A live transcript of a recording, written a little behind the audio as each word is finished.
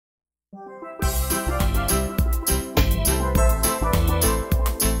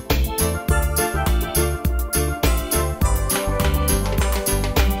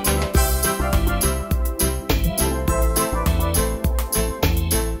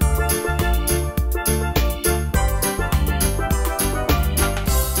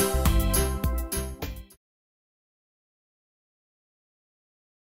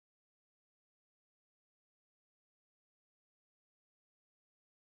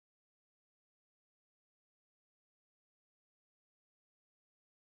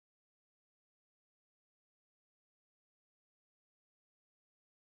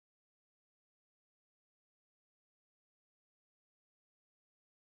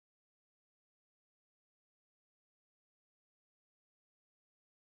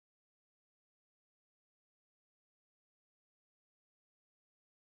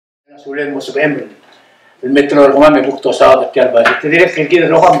Sulen musibem المترو الغمامي بوقتو صادق كالبا تدريك كده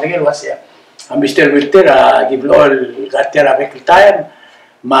الرقم ده الواسع مستر ويلتر جيب له الغاتيرا بكل تايم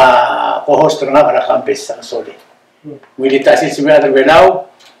ما كوهوست رنا كامبس كسولي ويلي تاسيس ميادر بلاو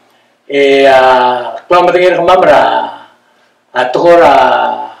كلام تغير غمامرا اتغورا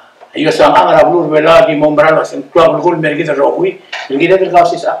يوسام امرا بلور بلا دي مومبرالو سن كلام الكل مركز الروحي الجديد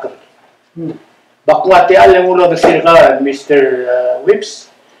الكاوسيشاكل بقواتي على مولو السيرغا مستر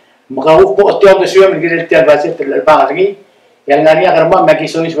ويبس Makahuk po otiong na siya magiging basit ng pangagi yang nga niya karma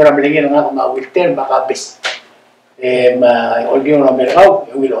magisonis para malingin nga mga Wilter makabis olgi ng merkaw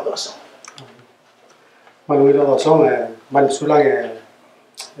Wilo Dosong Wilo Dosong mansulang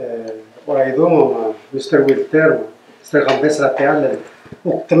ora idung Mr. Wilter Mr. Kambes Kesolei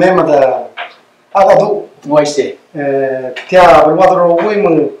uktemema da agadu moise tia belwadro ui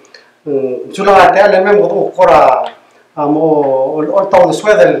meng sulang Kesolei mem godu kora amo oltaw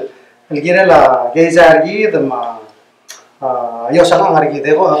swedel الجيرلا جيزار جيد ما يوصل عن هرجي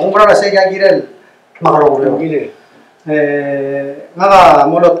ده عمره سيجا جيرل مغرور جيرل هذا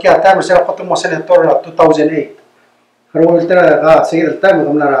مولود كيا تام سنة قط موسنة تور 2008 هارو ويلتر هذا سيد التام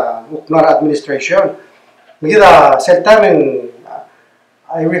ضمن وكنار administration بكذا سلتام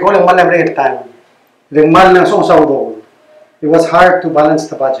I recall in one every time the mal na song saudo it was hard to balance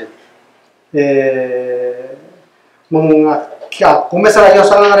the budget kya kumesara yo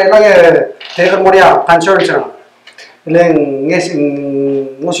sala ngare lage teger moria concern sara leng nges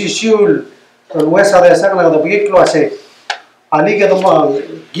ngosisul wesa de sala ngada bigit klase ani ke dom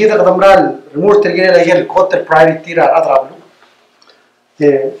gida kadamral remove tergene lage kotter priority ra adrablu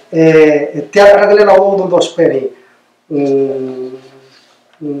tiar ragale na odo dos peri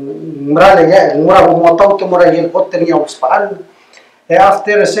mrale ya mura motau to mura yel kotter ni ospal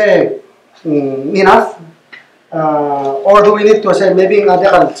after say enough or do we need to say maybe nga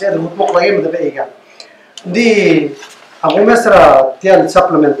dekal say mutmok lagi mo dapat ikan di ako mesra tiyan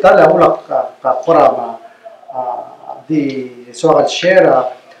supplemental ako ka korama di soal share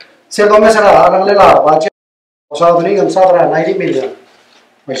say do mesra arang lela budget sa duning ang sadra 90 million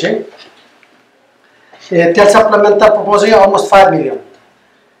masih tiyan supplemental proposal almost 5 million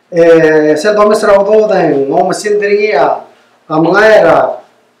say do mesra auto dahil mo masindringi mga era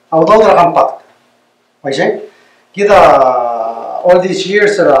auto na compact masih kita all these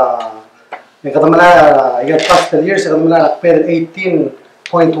years kata mana past years kata mana paid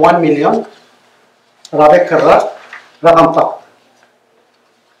 18.1 million rabek kerja rakampak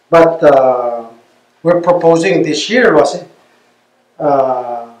but we're proposing this year was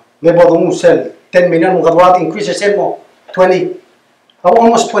lebodong sell 10 million mukadwat increase sell mo 20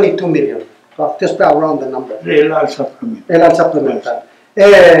 almost 22 million just around the number elal supplemental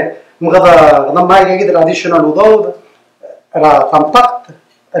mukada namai gitu additional udod ra compact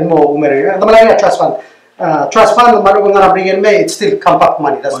mo umere namai trust fund maru ngana bring in may it's still compact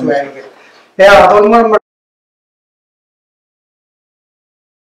money that's the way I look at it yeah don't more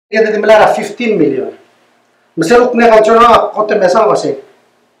yeah the milara 15 million misaluk ne kalchona kote mesa wase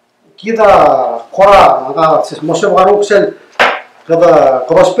kita kora aga moshe garuk sel kada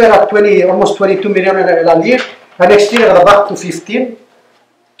prospera 20 almost 22 million a year and next year back to 15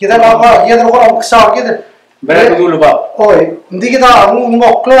 kita apa ya orang kesal kita berapa dulu pak nanti kita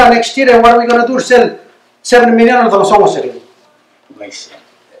mau clear next year what are we gonna do sell 7 million atau sama sekali nice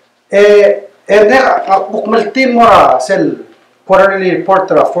aku meltin mora sell quarterly report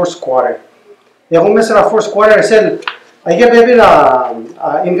first quarter ya kung mesra first quarter sell ay baby na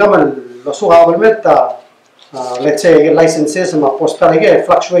income lo suha government let's say licenses ma postal ay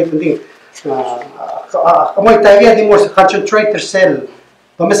fluctuate hindi amoy tayo di mo concentrate sell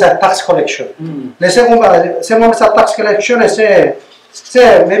Mesa tax collection. Let's say mesa tax collection say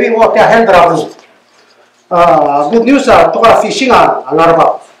maybe what ya held rabu. Good news to ka fishing ang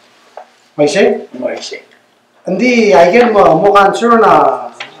arba. I say? I say. Hindi, I get more concern,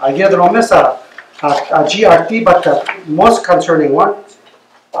 I get a GRT, but the most concerning one,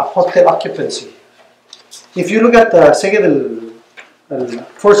 hotel occupancy. If you look at the second,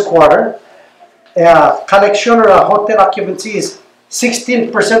 first quarter, collection or hotel occupancy is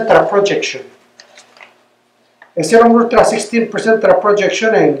 16% of projection. Instead of 16% of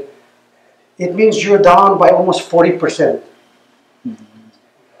projection, and it means you're down by almost 40%.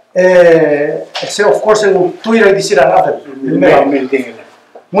 So of course, yung tuwira di sila natin.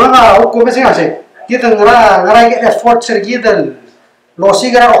 Mga hukum kasi kasi kita ngaray effort sir kita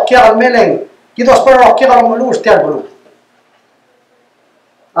losi gara okya almeleng kita ospar okya kalau malu stiar bulu.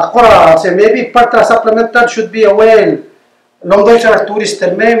 Akora say maybe part of supplemental should be a well long distance tourist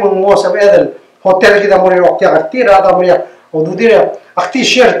may mo sa edel hotel kita mo okya kartira ada mo ya odudira akti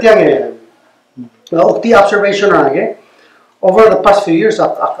share tiang okti observation age. Over the past few years,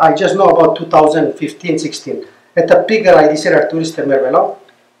 I just know about 2015-16. At the peak, I decided tourist mervelo.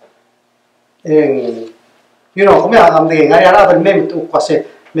 You know, kung I'm the ngayara mem to kasi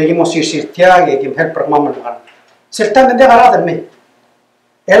megi mo sir tiag kim help permaman kan. Serta mende ngara me.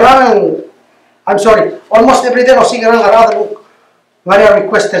 Elang I'm sorry. Almost every day no sigara ngara ngara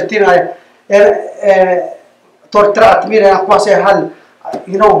request 13 tortra atmira kwase hal.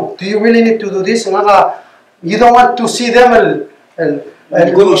 You know, do you really need to do this? You don't want to see them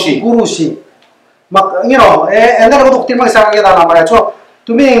gurushi. You know, and then so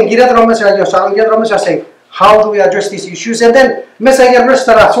to me, saying, how do we address these issues? And then message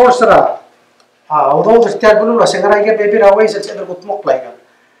restaurant source although the tabulu saying I get baby ways it's a good mock like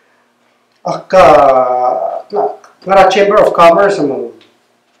Chamber of Commerce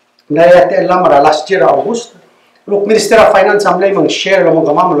last year August. Look, Minister of Finance amlay share lo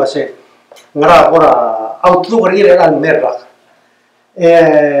gamamula say outlook really al merra.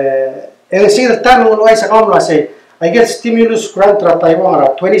 And see the time when I say I get stimulus grant at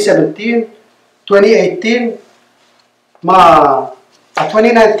Taiwan 2017, 2018,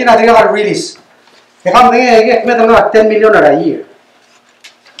 2019 I think I release. I get 10 million a year.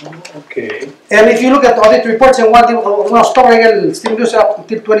 Okay. And if you look at audit reports and what stop again stimulus up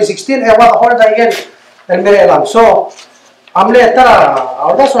until 2016, and what hold again and Maryland. So I'm later.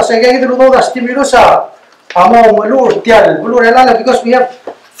 That's what I get to do the stimulus. Because we have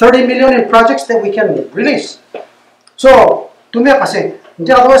 30 million in projects that we can release. So, to me, I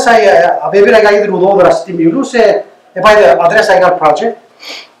baby like I do the stimulus if I address I got project.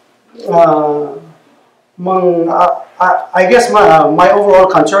 I guess my overall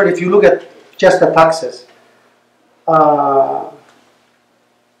concern, if you look at just the taxes,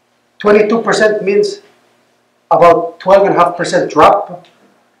 22% means about 12.5% drop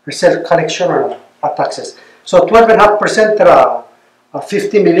percent collection or taxes. So 12.5%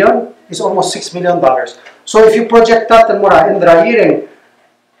 50 million is almost $6 million. So if you project that and more in the year,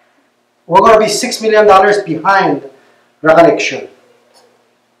 we're going to be $6 million behind the collection.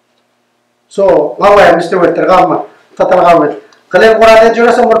 So, Mr. Wilter, tatalagawit. Kaya kung natin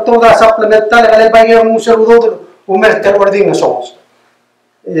dyan sa mortoda supplemental, kaya bagay ang musarudo umertel ording na songs.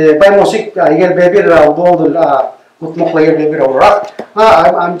 By music, I get baby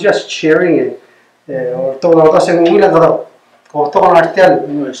I'm just sharing it. Or kasi ngulang ko to kan artikel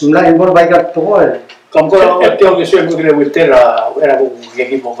mula involve by kat to Kamko eptiong isu mugre Wilter era ko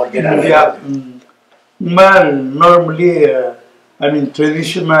gigi mo forgena. Yeah. Man normally I mean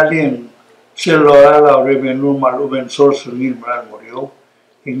traditionally Cellular revenue maluben source nil maran morio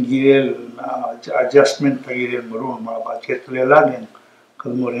ingil adjustment pagirel marun mga budget lelang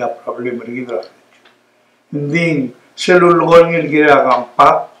kalmoria problem rigidra hindi cellular ngil gira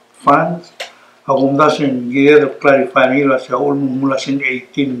kampak funds agumda sin gira clarify nila sa mula sin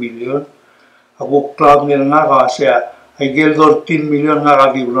 18 million ako club nila nga kasi ay gel 13 million nga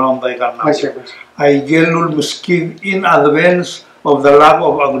kagi round by kana ay gelul miskin in advance of the lack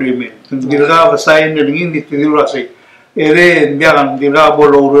of agreement. Dirga basahin na ringin dito dira say ere ndiagan dira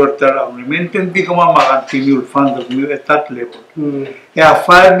bolo order agreement hindi ko ma-continue fund of new at that level. Ya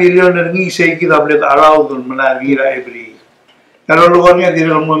 5 million na ringi say kita blet allowed malagira every. Pero lugar niya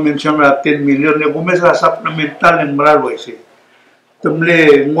dira mo mention na 10 million na kumesa supplemental en malaway say.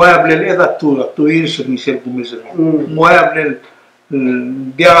 Tumle muable eta tu years ni sel kumesa. Muable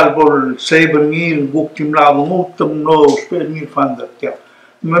dial bol 7,000 buktim la mutum no 7,000 fanda kya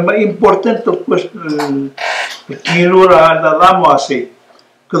ma important to question kilura da lamo ase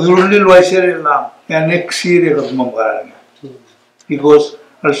kadurli loy sere la next year of mangara because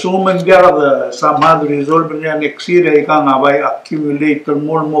assuming the somehow resolve next year I can accumulate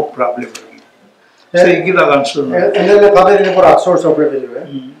more problem Say kita concern. And then the Kambes for source of revenue.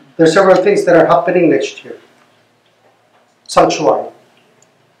 There's several things that are happening next year. Sanctuary.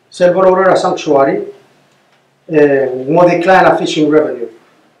 Silver sanctuary. More decline of fishing revenue.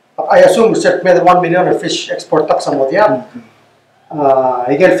 I assume set made 1 million of fish export tax sa Modia.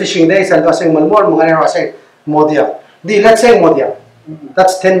 Again, fishing days and doesn't more. Mga say Modia. Let's say Modia.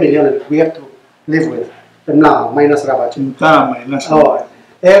 That's 10 million we have to live with. Minus rabat. Minus. Oh.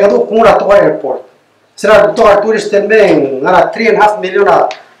 Kadu kumura to airport. Sira to our tourist tembe ngara 3.5 million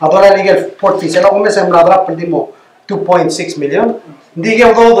adora legal port fees. Ela kung mesem nadra perdimo 2.6 million. Hindi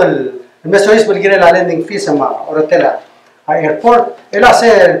kaya todo el mesois pergire la landing fees ama orotela airport. Ela se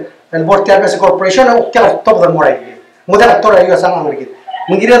el Bortial Base Corporation o kaya top del moray. Muda actor ayo sang angkit.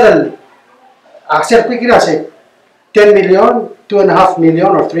 Mengira del access pikira se 10 million, 2.5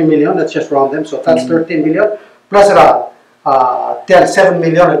 million or 3 million. Let's just round them. So that's 13 million plus 7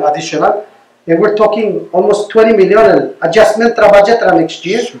 million additional. And we're talking almost 20 million adjustment to budget next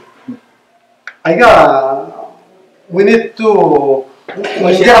year. We need to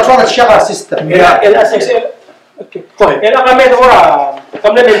share our system. Okay. Kami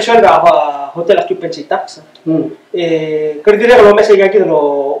kami mention hotel occupancy tax. Kerdire kalau mesej lagi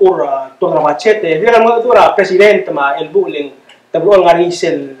lo tuang ramacet. Dia kalau president ma elbuling tablo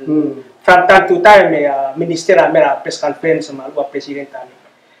ngarisel. From time to time minister mera press conference ma luar president ani.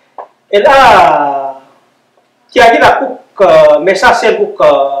 Tiada kuk mesa sel kuk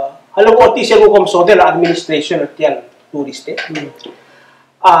halo oti sel kuk hotel administration tian turiste.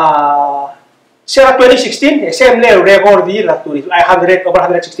 Sera 2016, SM record di la tourist. Over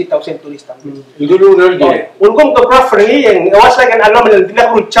 160,000 tourists. Ulgom ke preferring yang was like an anomaly.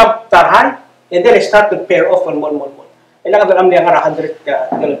 Dina kung jump tarhan, and then I start to pair off on one. And I got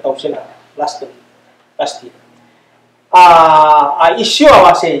 100,000 last year. Issue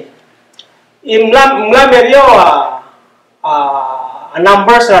was say, medio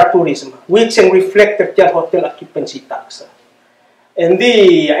numbers are tourism, which reflected the hotel occupancy tax. And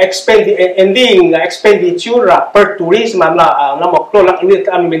the expenditure per tourism, I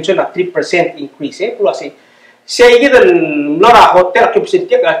mentioned a 3% increase. Say given Lora hotel occupancy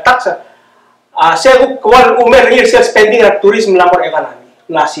tax, say umer spending at tourism number economy,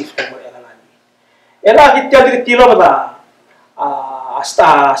 last shift number economy. And I tell you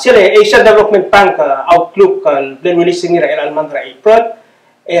the Asian Development Bank outlook then releasing in Almandra April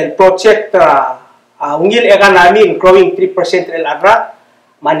and project ungil economy growing 3% LRA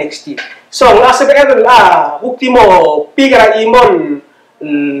next year. So nasa ba ultimo pigra imol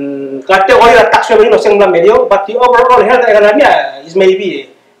category tax revenue sing medio, but the overall health economy is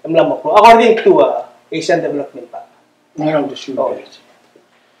maybe according to Asian Development Bank. Ngayon to shoot.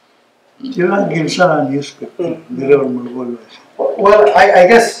 Well, I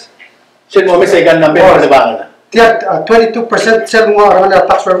guess. Sino mo may number sa bangla? 22% sel mo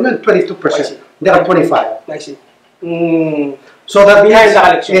tax revenue 22%. They are 25. I see. So that means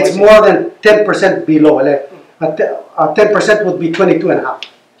it's more than 10% below. 10% would be 22.5.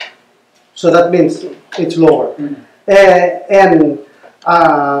 So that means it's lower. And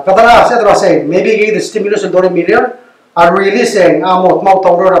Katara said, maybe the stimulus of $20 million are releasing amot mau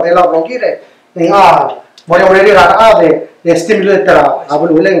tauro na bela rongire. Already they stimulate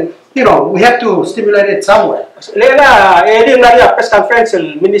you know, we have to stimulate it somewhere. Lela, na press conference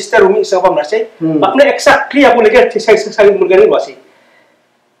minister umi sa pamrase. Bakna exactly ako lagi sa mulgani wasi.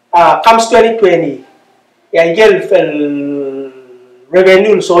 Comes 2020, igel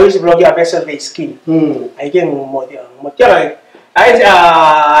revenue so is blogi a vessel day scheme. Igel mo dia.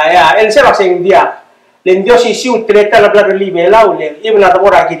 En se va saying dia. Lendio si siu treta la bla libela o len even la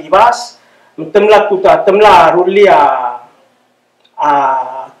ora giribas. Temla puta temla rulia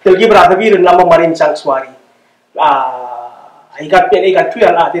Telgi berada di dalam marine sanctuary. Ikat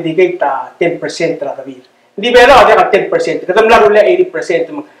 12 dedicate 10% terhadap bir. Di bela ada 10%. Kita melakukan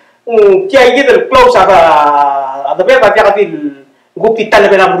 80%. Kia gitu close ada bela dia kata gupti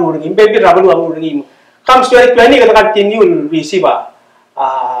tanah bela berurang. Imbe rabu berurang. Comes 2020 kita continue receive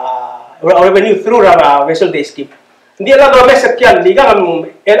revenue through vessel day scheme. Dia lah berapa sekian liga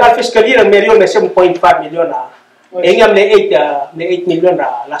fiscal year million 7.5 million Engam le 8 million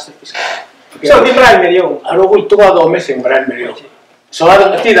last fiscal. So di brand million. Alo ko ito ka do meseng brand million. So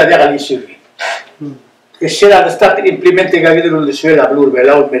ada tida dia kali suri. Keshira da start implementing agad lo suela blur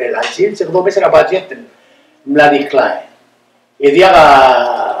bela o menel ansin se do meseng budget mladi client. E dia ka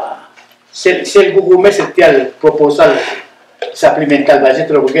sel gugu meseng tial proposal supplemental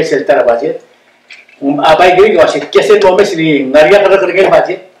budget lo que sel tara budget. Abai gringo así que se do meseng ngaria ka ka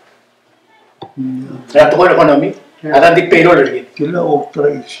budget. Rato ko economy, ada di payroll lagi. Kila otra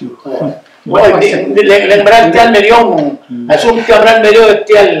issue. Lembran tial medio, asum kamran medio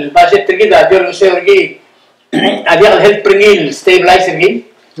tial budget kita dia lu sergi ada help pringil stabilizer gi.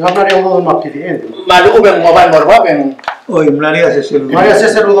 Gambar yang mau mapidi. Malu ubeng mobile morba beng. Oh, Maria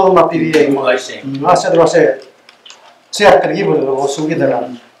se lu mapidi. Masa terus saya tergi boleh sugi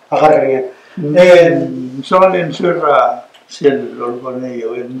dalam agar kerja. Soalnya surah sel lorgone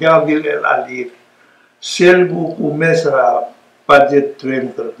yo dia bil alir sel buku mesra budget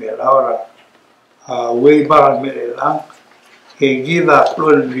train terbiar ahora way baran merelang egida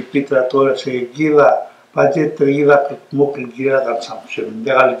flor repetrator seguida budget seguida mukil gira consumption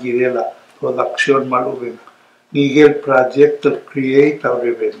degal girela production maluben Miguel project to create our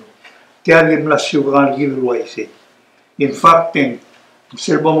revenue tiagim la sugan gilwaise in fact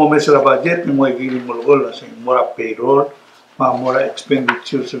Silbo mo mesra budget ni mo gili molgola sa mora payroll more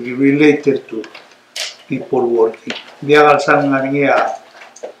expenditures related to people working. Dia kalsan nga niya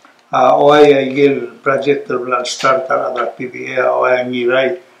oay igil project plan start ada PBA oay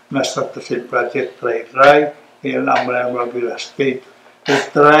ngiray na start sa project try el amra bila state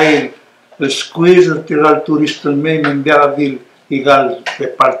try squeeze tiral tourist may dia bil igal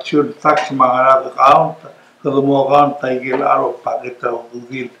departure tax mangarag account kada mo account igil aro paget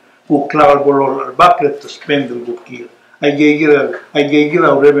ugil uklawal bolor baklet to spend the bukil I gave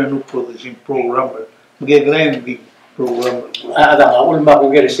a revenue producing program, grinding program. Ada ngul ma ko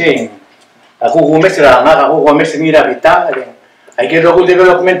gersen. Ako kumesra nga ako kumesra bita. I get local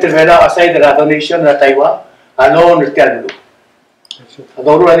development vela aside the donation na Taiwan. Ano no tialdo.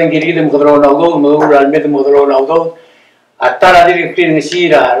 Adoro na ngiri dem kodro na udo, modoro al med modoro na udo. Atara dir clean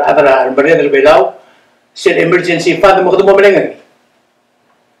sira adara bare del belau. Set emergency fund mo ko mo meleng.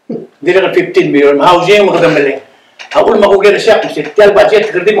 Dira 15 million housing mo ko meleng. Aku mau kira siapa sih? Tiap budget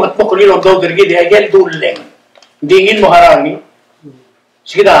kerja mau kuliah untuk kerja dia agak duleng, dingin mau harami.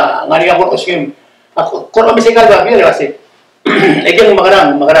 Sekitar ngari aku uskim, aku kalau misalnya kalau biar sih, agak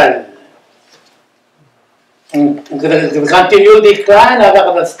makaran. Continue decline,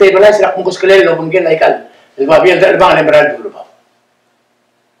 agak kata stabilize, aku mungkin sekali lo mungkin naikal. Lebih biar terbang lebaran dulu pak.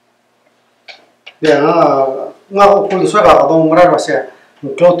 Ya, ngaku kuliah suara kalau mereka masih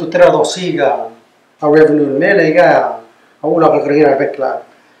close to 3 ga. Our revenue melega aula kerja bekla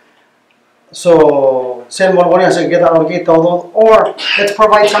so same more one say get our get or let's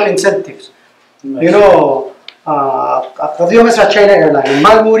provide some incentives you know akadio mesra China airline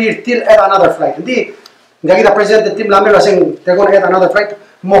mal murir till add another flight di gagi the president team lamelo saying they're going to add another flight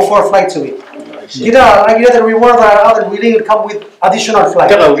more 4 flights a week kita lagi the reward are other willing to come with additional flight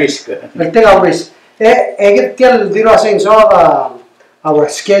take a risk get tell dilo saying so our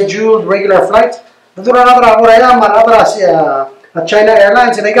scheduled regular flights another China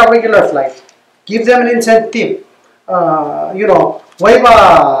Airlines and they got regular flights. Give them an incentive. You know, waive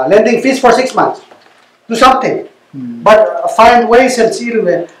lending fees for 6 months. Do something. But find ways and see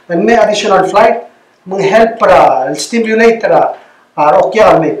and make additional flight. Help stimulate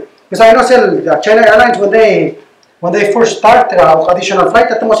because I know China Airlines when they first start additional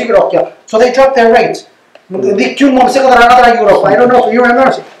flight so they drop their rates. I don't know if you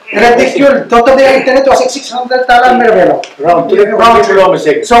remember. Ridiculous. Total the internet was $600 round.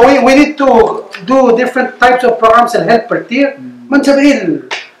 So we need to do different types of programs and help per tier. Man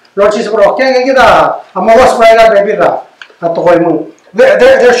sabihin, Lord Jesus bro, kaya kita amawas pa nga bebira at tukoy mo.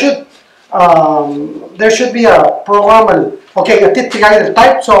 There should be a program. Okay, the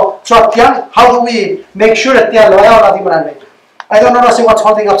type. So at yan, how do we make sure that yan wala natin marami? I don't know what's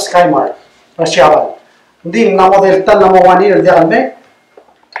holding up Skymark. Rasyawan. Hindi na model tan na mo 1 year diyan me.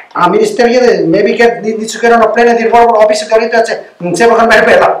 Minister maybe needs to get on a plane and the office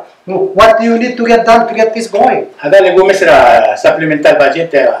what do you need to get done to get this going? Ada lego mesra supplemental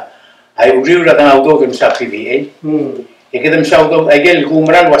budget ay uriu la tan auto ke sa PBA. E kedem sa auto agel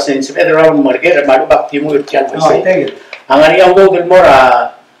gumran was in federal market malu bakti mo irtial bese. Ang ari auto del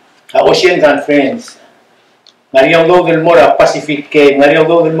mora Ocean Conference. Ngari auto del mora Pacific, ngari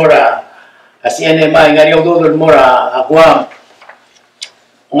auto del mora CNMI, ngari auto del mora Guam.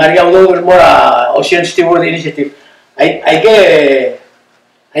 Ngariang do mora Ocean Steward Initiative. I get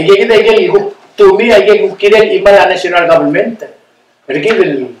to me I get kidel imala national government.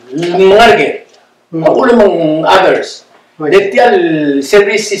 Regil ngarge. Ako namang others. Detial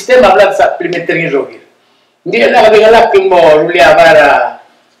service system ablat supplementary rogil. Hindi na kabigalak mo rulia para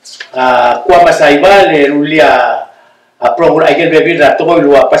kuama sa ibal rulia program I get baby ra to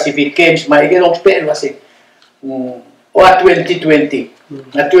luwa Pacific Games ma igel spell wasi. O 2020.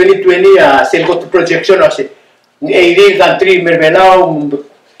 Na 2020 selko projection kasi ni country merbelaw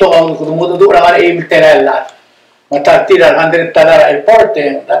to ang kumudo ra kan aim teral la matatira $100 airport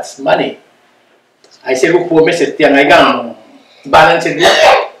and that's money ay siruk po meses tiang ay gang balance din.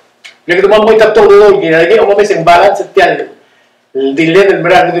 Lagi mo mo itap todo gina lagi mo meses balance tiang di level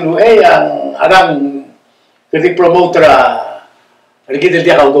merag dulu ang arang kadi promoter lagi del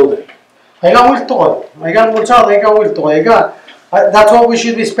dia kaudo. I got will to. I got will to. I got. That's what we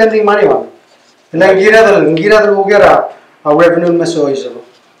should be spending money on. Like gira del ugera revenue meso iso.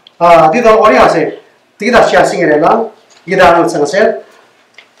 Dito ori ase. Tida siya singerela. Gira nang sangaset.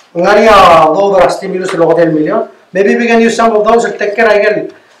 Ngaria low stimulus lo hotel million. Maybe we can use some of those to take care again.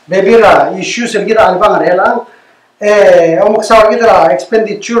 Maybe issues el gira alba ngarela. Omoksa gira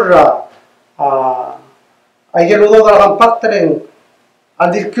expenditure I get low the factoring. And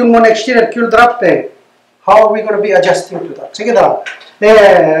the Q next year, Q drop, how are we going to be adjusting to that?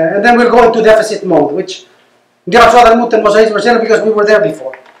 And then we'll go into deficit mode, which because we were there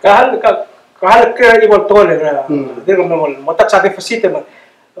before. Kahal kaya ibang toler, di ko mo tatsa deficit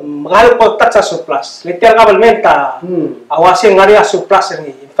mahal po tatsa surplus. Literal government awasing ngaria surplus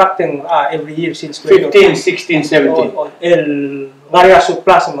ni. In fact, every year since 15, 16, 17. El ngaria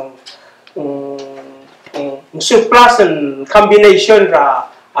surplus surplus el combination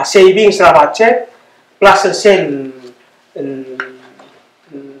ra savings ra budget plus el sale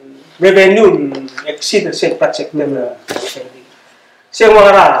revenue exceed the sale project saving. Siya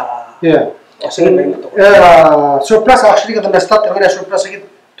mga ra surplus actually got the start ng surplus again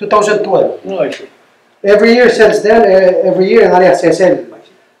 2012. No, I see. Every year since then, every year ngaria sale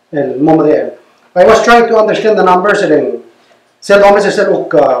el moment there. I was trying to understand the numbers and sell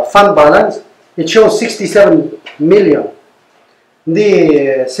fund balance. It shows 67 million.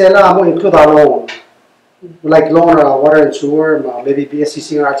 The sela mo include our loan, like loan water and sewer, maybe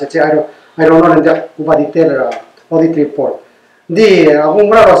BSCC or etc. I don't know the kuba detail audit report. The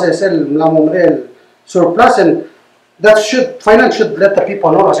umra was sell lamong surplus and that finance should let the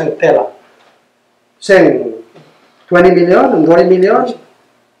people know as in tela. Saying 20 million and 20 million.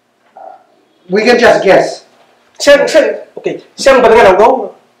 We can just guess. Okay. Siyang ba nga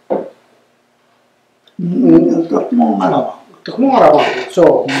go?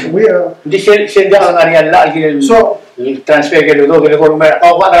 So we are. Di siya ang ariyan la So transfer ke do ke ko mer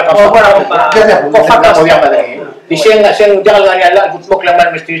ko para ka ko fakta mo ya padre. Di siya ang ariyan la gutmok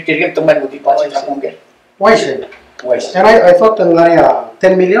laman mesti tirgem teman buti pa sa kongel. Why is it? And I thought ang area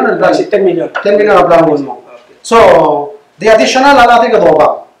 10 million and 10 million. 10 million of plan mo. So the additional alati ka do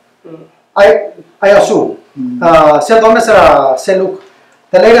ba? I assume. Sa doon sa seluk.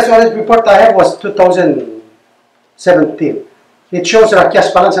 The latest audit report I have was 2017. It shows that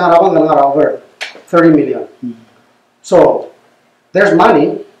cash balance over 30 million. So there's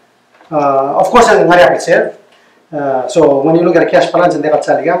money. Of course, ang ngari reserve. So when you look at the cash balance and the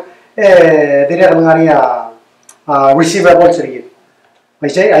katsaliga, there are receivables rin.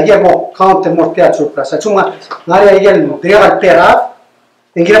 I say I get more count more tiat surplus. Cuma ngari I get there are pera.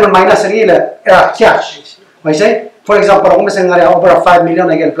 Ingin naman minus rin cash. I say. For example, kung may over 5 million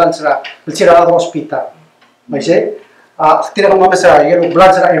na yung blood sa hospital. May say, tira kung may sa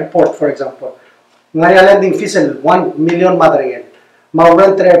blood sa airport, for example. Nga landing fees 1 million madringen.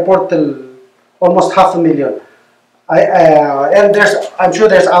 Ma-rent airport almost 500,000. And I'm sure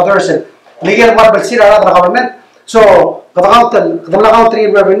there's others. Legal marble sira the government. So, kadang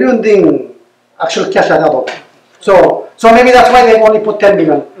country revenue ding actual cash na daw. So maybe that's why they only put 10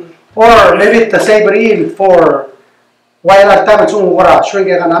 million. Or maybe the save real for while at time it's shrink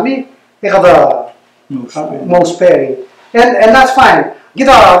economy, most sparing. And that's fine.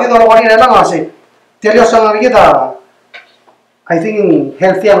 Kita what na lang kasi. Tell you sa kita I think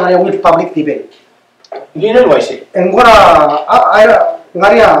healthy ang with public debate. Hindi na wise. And ngaria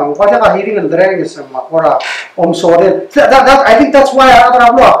ka hearing and drag is makora omsore. I think that's why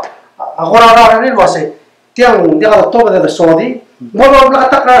agora rin was tiang dia ka to the Saudi. Mo bla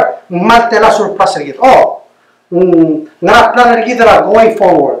attack matela surplus git. Nga plan kita going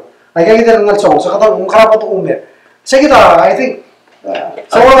forward. Ay kita ngal song sa katong karapat umer. Sa kita I think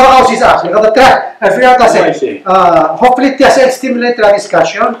sa wala Kausischakl kita track. I feel that hopefully it will stimulate the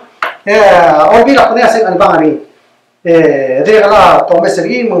discussion. Or bila kunya sa albangari. Dire la to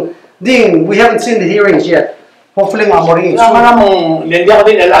meseri ding we haven't seen the hearings yet. Hopefully mamori. So manamong lendia ko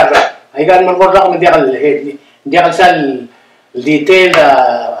din alaga. Ay gan man ko lang dia sal detail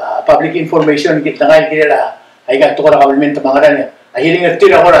public information kita ngai kira ay gan to ko government mangaran ay hiling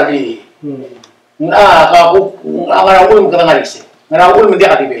tira ko di ka ko ngaraul mo kadang alisi ngaraul mo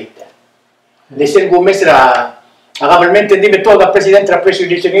dia ka debate listen Gomez ra government hindi beto ga president ra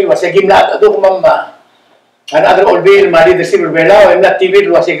presidential ni wasa gimla ado ko mamma an other all bill mari the civil bela and not TV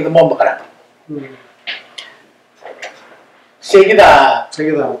wasa ko mo bakara Seguida.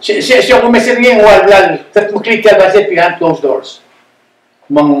 Siya kung may sirging walal, tat maklikya ba siya behind closed doors.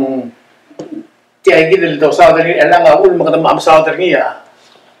 Mang tiya gidil daw sa other alang ul makadama sa other niya.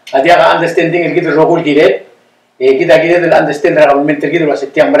 Adia ka understanding gidil rokul gidet. Kita gidil understand ra government gidil was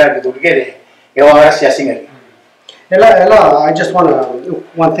tiya mara gidul gede. Ewa siya singer. Ella, I just want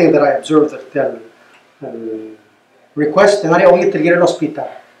one thing that I observed that request ngari ongi tigir hospital,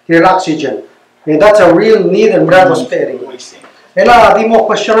 tigir oxygen. And that's a real need and bravo sparing. Ela di mo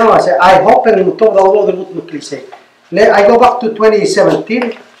question na say I hope and to all the nuclear say. I go back to 2017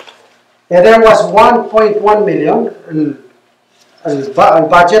 and there was 1.1 million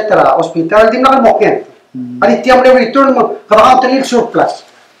budget tra hospital di na mo ken. Ani tiam le return mo kada ka surplus.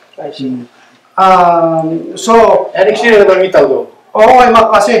 I see. So Next year na bitaw do. Oh,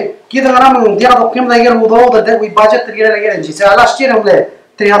 ma kasi kita nga naman di ako kim na year mo do that we budget tigir again. Say last year umle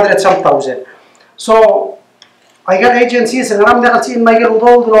 300 some thousand. So I got agencies and I'm not seeing my girl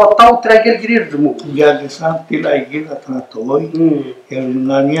do tau tragel girir mo. Ya de santil ay gila tratoi. El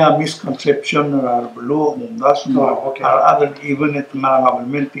ngania misconception ar blue mundas no ar other even it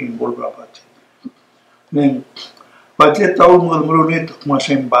malamente involved budget. Nen budget tau mo nit kuma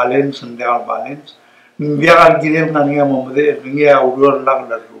sem balance and their balance. Ndia girir ngania mo de ngia uror lag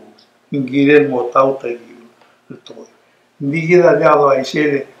la ru. Girir mo tau tai toi. Ndia da do ai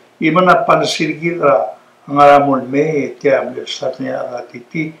sele imana pan sirgira ngaramol me que amle satnya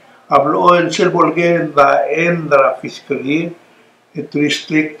atiti hablo el sel volgen da endra fiscally et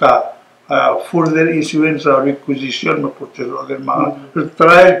restricta further issuance or requisition of proceso del mal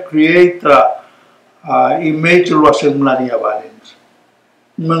try create image lo semlaria balance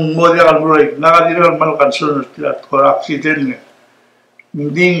men model alroy nagadira mal canción por accidente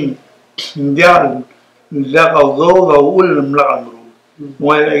ding ndiar la gaudo da ul mlagamru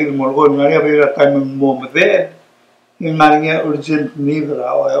Why I morgon ngaya bira time mo mede ngaya urgent need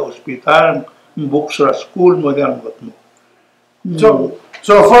ra hospital books ra school mo dan gotmo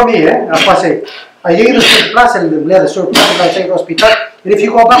so for me I say I get the surplus and the surplus I say hospital and if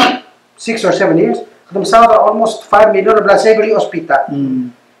you go back 6 or 7 years them sound almost 5 million of every hospital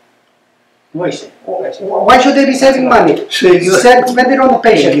why should they be saving money spend it on the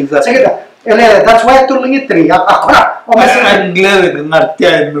patient that's why tulung itri akora I'm glad that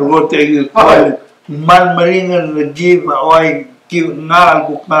Nartia and Rote Man Marine and Jim or give na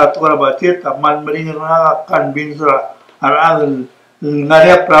book na tora bateta Man Marine can be other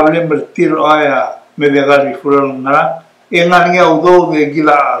Naria problem but till oya maybe I got referral na engania although they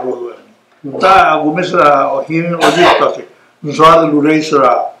gila ro ta gumesra o hin o dito Joel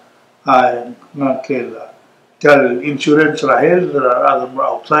Toribiong na kela tell insurance ra health other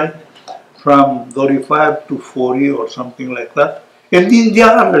outside from 35 to 40 or something like that. And in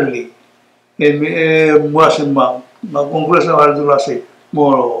generally, ma congresso aldula say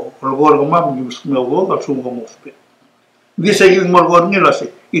more or mam use no go or some mospe. This is more gornila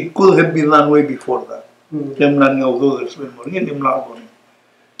say it could have been done way before that. Temlan of others when more in Mlagoni.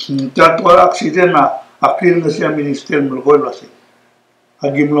 That was accident a clean the same minister Mulgola say. A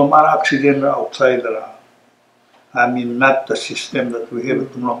gimlomar accident outside the I mean, not the system that we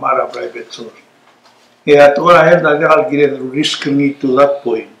have to Nomara private source. Yeah, to I have that I'll get risk me to that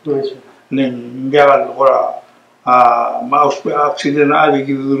point. Then Garal or mouse accident, I will give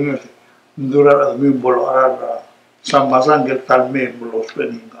you Dura Wimbol or some Mazangel Talme below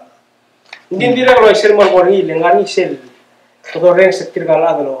spending. Hindi na ko sir mo bori lengani sel to ren sektir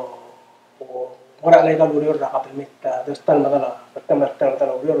galado o ora legal urior ra kapilmit dostan magala patamatan tan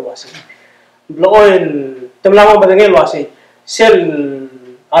urior wasi Loil temlango badangel wasi sel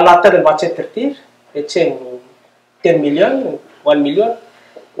alata del budget tertir etchen 10 million 1 million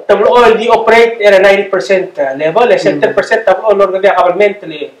tablo oil di operate at a 90% level e 70% tablo lor gadi government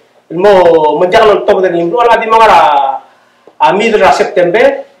li mo manjalo to badang imro ala di mga mid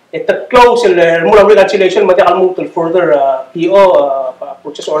September et close el mula cancellation mati kalmo to further PO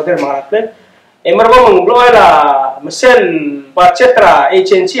purchase order mga plan e margo mong loila masel budget ra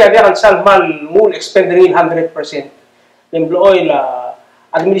agency aga kan san mal mul expending 100% em loila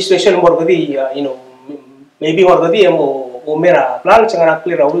administration mo gadi maybe or gadi mo umera plan changa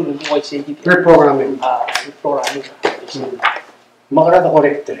clear awul ni wai sei reprogramming reprogramming Magara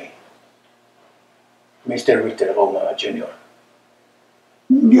correctly Mr. Whipps Jr.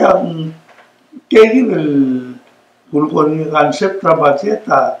 Yeah, el concept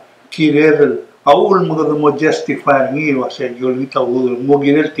trabajeta kirer aul mo justify me was a yolita will mo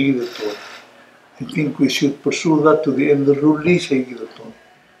girer tigre to. I think we should pursue that to the end of the release seguido to.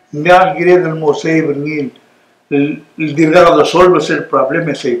 Ngal girer el mo saber ni el dirgado de solve el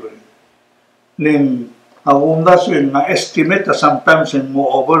problema saber. Len Agunda so nga estimate sometimes in mo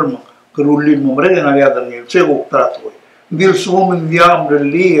over mo kerulin mo mereka ngaliatan ngil seguk trato. Dil sumen diam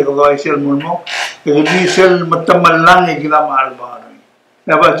reli kalau isel mo di sel matamal lang gila mahal banget.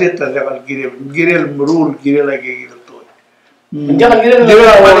 Dapat jeta jangan girel merul girel lagi gitu. Jangan girel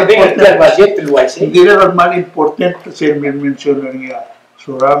budget luas. Girel mal important sel mentionnya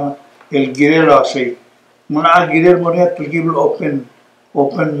surang el girel asai. Mana girel mo niya tergibul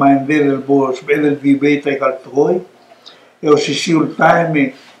open minded el bos bedel debate ay kaltoy. Eu sisul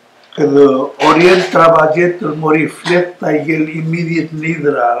time que the orient budget mo reflect ay el immediate need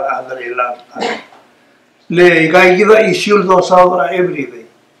adar elan. Le gayida isul do saudra every day.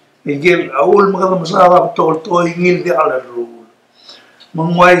 Igil awul mga masarap to ingil di ala rule.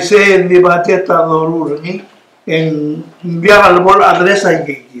 Mangwaise di budget rule ni en dia albol address ay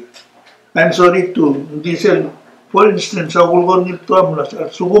gigit. I'm sorry to diesel for instance awul gon ni to amla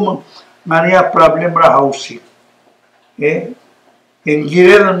sugum mania problem ra housing. En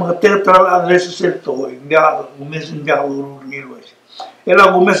girel mga teatral address sel to india gumes india rule ni lois.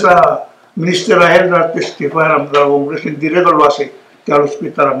 Ela gumes Minister Ahel testify am da Congress directo lo hace que al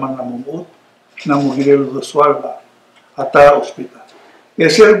hospital manamut na mugirelo do swalda ata hospital.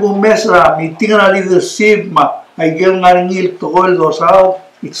 Ese mes la meeting na leadership ma ay gel ngaringil to all those out,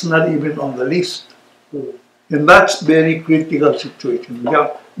 it's not even on the list. And that's very critical situation.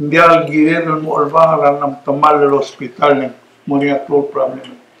 Dia al girelo mo alva nam tamal el hospital ne moria pro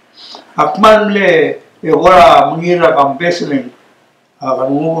problem. Akman le agora mangira Kambes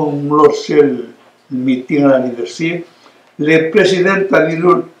Haruo Wilter meeting la leadership. Le presidente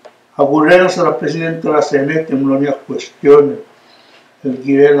dilul agurenos a la presidenta de la Senate monia cuestión el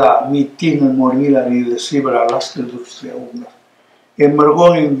quiere la meeting en morir la leadership la last industria una. En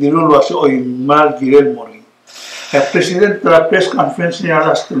mergón en dilul va hoy mal quiere el morir. El presidente de la press conference ya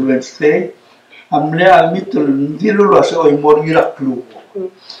last Wednesday amle admite el dilul va hoy morir a club.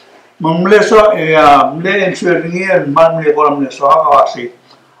 Mamleso amle en su ernier mamle con amleso así.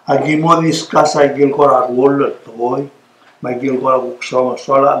 Aquí mo discasa aquí el corar Wilter toy. Magil ko ako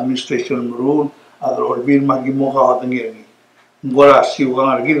sa administration rule adro bin magimo ka atengi ngora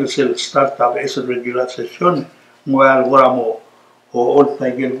siwa ngil sel startup es regular session ngoal gora mo o ol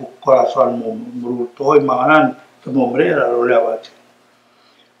tagel ko sa mo rule toy manan mo mrera roleabat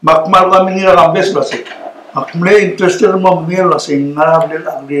makmal ka minira Kambes lase akmle interested mo minira lase ngarable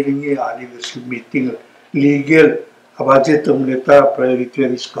agreeing ali this meeting legal budget mleta priority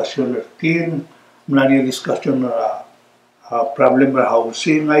discussion team mlani discussion problem ra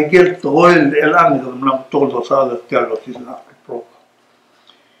housing ay gel toil elang nam tol do sa de tialo tisna pro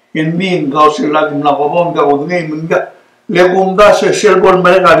en min gausi lag na gobon ga odnei minga le gumda se selbol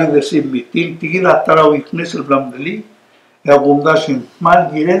mere gali de simbi tin tigina tara weakness el plan deli e gumda sin mal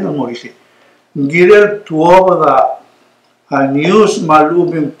gire no morise gire tuoba da a news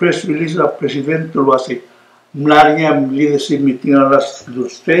malubin press release la presidente lo hace mlariam leadership meeting la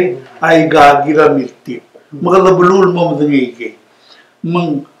state ay ga gira milti maganda bulul mo mdengige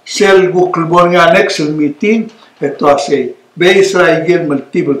mang sel go klbornya next meeting eto ase base raigel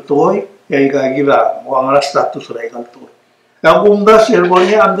multiple toy ay gagila wang status raigal toy agumda sel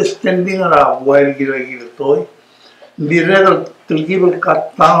bolnya understanding ra while gila toy direct tilgibel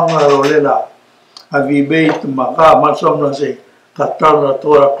katang rolela avibate maka masom na se katang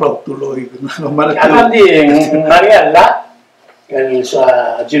tora club tuloy na di ngariala el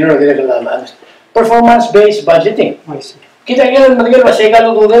sa general director performance-based budgeting. Kita ingin mengatakan bahasa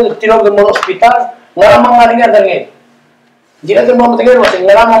kalau tu tidak ada hospital, ngaramang ngaringan dengan. Jika tu mau mengatakan bahasa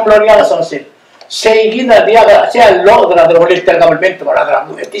ngaramang melorial asal kita dia saya law dengan politik government pada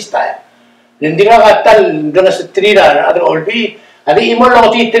dalam artista ya. Dan dia kata dengan setrira ada olbi, ada imol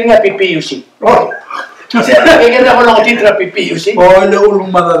law titirnya PPUC. Oh, saya kira law titirnya PPUC. Oh, lalu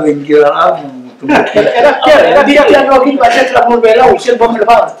mana lagi Era dia lagi budget la mulbela usil bom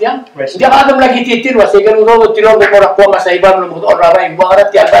lepas tiang. Dia ada lagi titir wasi kan udah tirong mora ko masai bam lu orang lain buat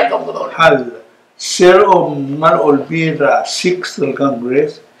tiang baik dong betul. Hal share of mal olbira 6th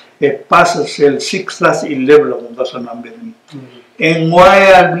Congress passa sel 6 11 lo mundo son number ni. En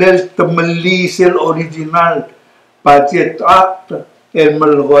waya blel tamli sel original budget act el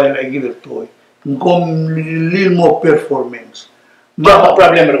malgoy lagi toy. Ngom lilmo performance. Apa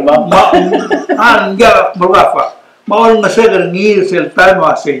problem rumah? Enggak berapa. Mau ngasih ngir sel time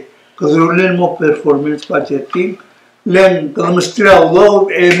asih. Kezulian mau performance budgeting. Len kalau mesti awal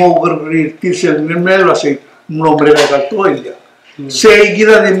mau berberi tisel nimel asih belum mereka katoy dia. Saya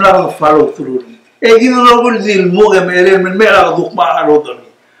kira di mana follow through. Kita lalu di ilmu kemerer mereka duk maharot ni.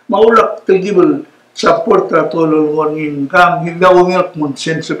 Mau lak tergibul support atau lorongin kam hingga umur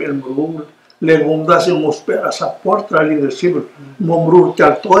konsensus ilmu. legumda se mospera support tra leadership momru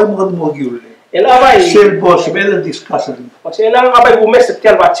tal toy mogul. El abay. Sel boss better discussion. Kasi elang abay bumes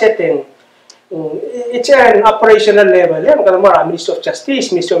tial bacheteng. It's an operational level. Yan kan mara Ministry of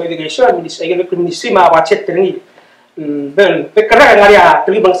Justice, Ministry of Education, Ministry ma bacheteng. Bel pekara ngaria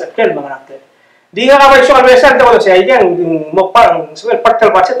Toribiong sekel mangarakter. Di nga abay so alwesan daw sa yan mo parang sel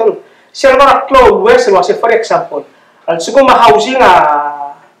partal bachetong. Sel mara cloud west was for example. Al sugo ma housing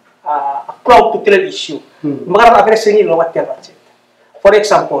a cloud tutorial issue. Magara address ni lo wat budget. For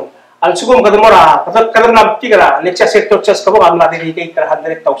example, al sugo ma kadamora kadam nam tigara lecture sector chas kabo amla dedicate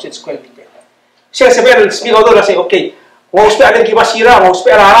 100,000 square meter. Siya sebenarnya speak out lah okay. Mau supaya ada kibasira, mau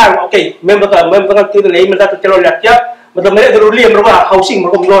supaya arahan, okay. Memang kita lain mereka terlalu lihat, betul mereka terlalu lihat mereka housing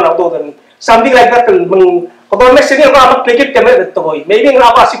mereka belum atau dan something like that. Kalau mesenya orang amat klikit kemana betul koi. Maybe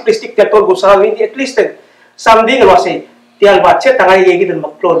orang apa simplistic tertol gusar ini at least something lah sih. Tial baca tangan yang gitu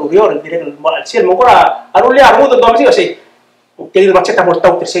maklo lurior, tidak mal sih. Mungkin aru lihat aru tu domestik sih. Tial baca tak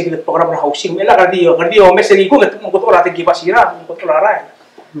tahu terus gitu program housing. Elah kardio mesenya itu mungkin orang ada kibasira, mungkin orang lain.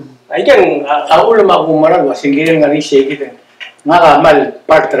 Aikan aku lemah kumaran wasingirin ngari gitu ngamal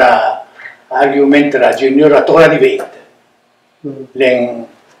partra argumentra junior atau la debate leng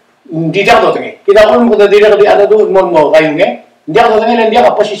tidak tahu tenge kita ulum kita tidak di ada tuh mau kayunya dia tahu tenge dia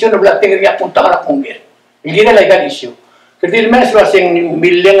ke posisi belah tenge dia punta ala kongir ini lagi kan isu ketika mes wasing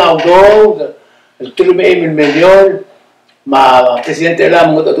mileng auto tulum million ma presidente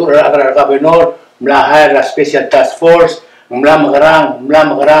lah mengutuk ada gubernur melahir special task force mula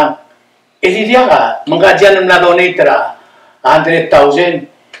magarang. Edi dia ka mengkajian mula donate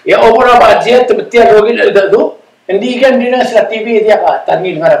 100,000. Ya overall budget betul login ada tu. Hindi kan dia sa TV dia ka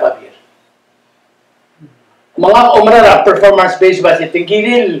tani ngara papir. Mga umrara performance based budget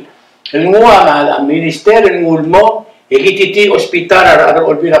tingkilil ngua ma minister ngulmo ikititi hospital ada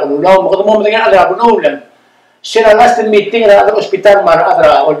olbira kanulaw makadamo mga ada kanulaw. Sila last meeting ada hospital mar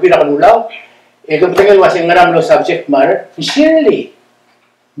ada olbira kanulaw. Kung tinggal wasing ngaram lo subject matter, surely.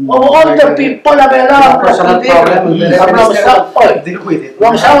 All the people are around. Personal problem. Deal with it.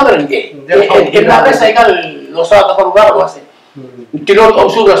 Wrong sound rin kay. Ilapis sa ikal lo sa karugar wasing. Tilol o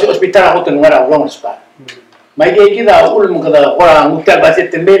suga sa ospital ako tunong ngaraw wrong spot. May kay kita ulum kada orang mutar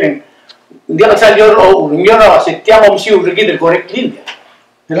basit tembeleng. Hindi ka sa yor o yor si tiang om siu rigid correctly.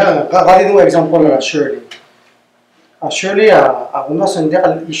 Kailangan kali dua example surely. Surely ako na sa hindi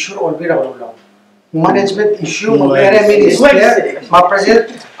ka issue or bira ko lang. Management issue, my minister, my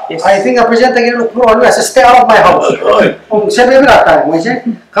president. I think a president again look no always stay out of my house. Sabi na tayo, mo siya.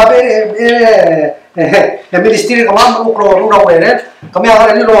 Kabe ministry ko man mo ko no where. Kami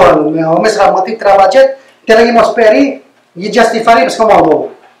agad ni lo, mesra mati tra budget, telagi mo speri, you justify it como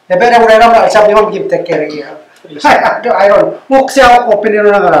algo. E bene una roba, sabi mo give take care. I don't. Mo siya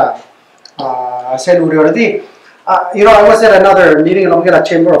opinion na gara. Sa luriority. You know, I was at another meeting along at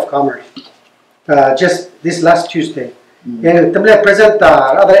Chamber of Commerce. Just this last Tuesday. And the present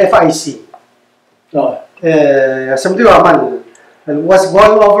other FIC. Somebody was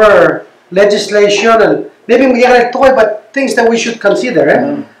going over legislation and maybe we get toy, but things that we should consider.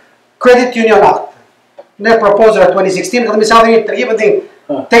 Credit Union Act. The proposal of 2016. Kami sa atin even thing.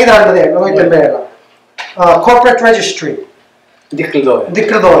 Take that over there. Corporate registry. Declarador.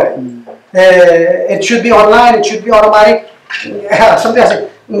 It should be online. It should be automatic. Something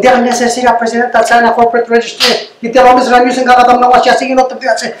else. Hindi ang necessary ang president at sana corporate registry. Iti alam sa news ang kakatam na wasya sige no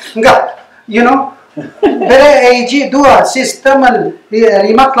tapos nga you know very AG do a system and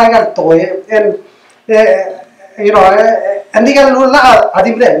remark like to and you know hindi ka lula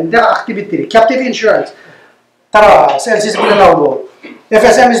adimle hindi activity captive insurance tara sales is going to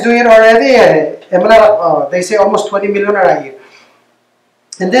FSM is doing it already they say almost 20 million a year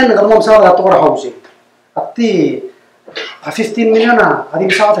and then nagkamom sa ato housing ati 15 million na,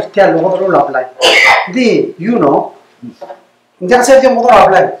 adi bisa ako tertial, ako terlalu apply. Di, you know, hindi kasi yung motor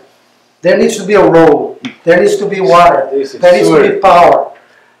apply. There needs to be a road, there needs to be water, there needs to be power.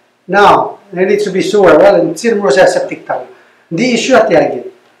 Now, there needs to be sewer. Well, sino mo sa septic tank. Di issue at yan.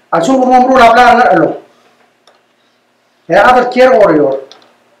 Ang sumo mo mo apply ang ano. Kaya other care warrior,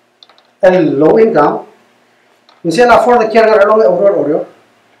 and low income, hindi sila afford the care ng low warrior,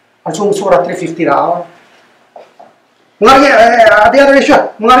 ang sumo sura 350 na hour. The other issue,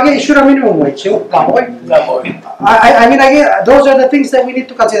 issue of minimum wage. I mean, again, those are the things that we need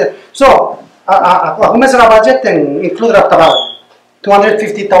to consider. So, ako may sa budget include rap tabaw.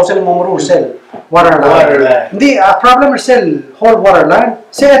 250,000 momru sell water line. Hindi, problem sell whole water line.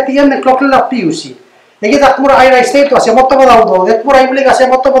 Say at the end, clock lang PUC. Nagita mura ay state to, kasi moto mo daw do. Net mura ibili kasi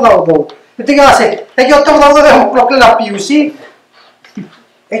moto mo daw do. Ito kasi, nagita mo daw do, clock lang PUC.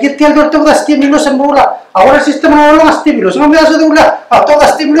 Eki tiel dorto da stimulus semula. Ahora sistema no lo stimulus. No me hace de una. A toda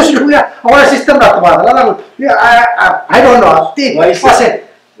stimulus luya. Ahora sistema na tumada. I don't know.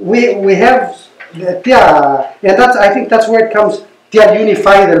 We have and that's I think that's where it comes. Tia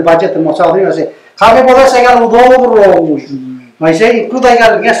unify the budget mo sa rin kasi. Kami bodo sa ngal udoro. May say include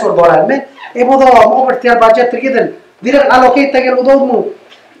ngal nges or doran me. E bodo over tia budget trigiden. Direct allocate ngal udoro mo.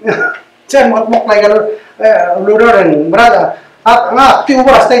 Sen mok na ngal ludoran brada. Nga ti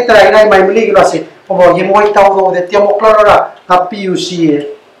ubra state try na may mali kasi. Obo gimoy taw do de tia mo klaro na PUC.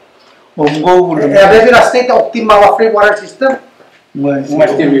 Omgo E bebe la state optima wa free water system. Mas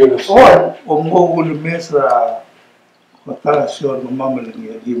stimulus. omgo mesa kata sio mama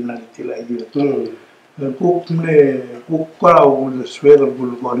lenye gimna tila hiyo. Kukala ule swela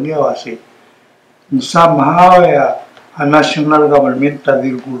bulgonia wasi. Somehow a national government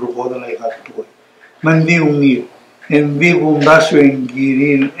tadir bulgoda la ikatoi. Mandi ungi en vivo un daso en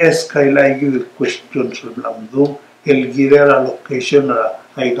giril escaila hiyo question sublamdo el girera location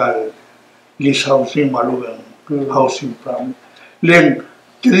aigal lis housing malugan housing pram len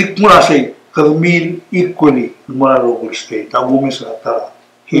tidik murasai Kalmil equally mula local state, abu mesata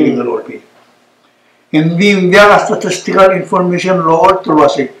hearing lorbi. Hindi statistical information law to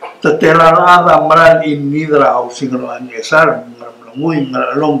wasi tatelarada maral in neither housing lo anyesar muy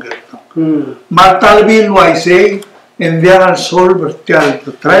longer. Matalbil waise India solver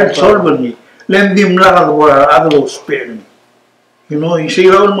the trial solver me lendim la adwo spend. You know,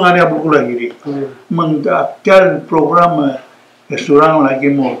 isigaw mga abukula hiri. Mangda tel program Surangel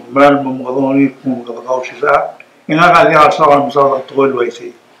lagi mo maral mo kadoni kung Kausischakl nga kaya sa tol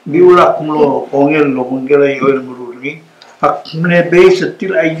waisi di ula kumlo ongel lo kungela yoel muruni ak mne base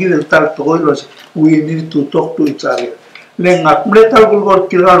til agi del tal tol was we need to talk to each other len ak mne tal gol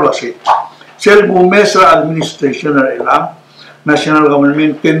tiral wasi sel bumesa administration elam national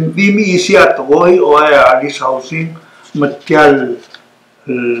government pendimi isia toy o alis housing material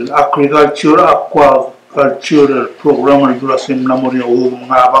agriculture cultural program al durasim namoria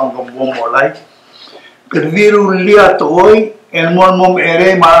ngabang gomolay kerdiru liat hoy en mom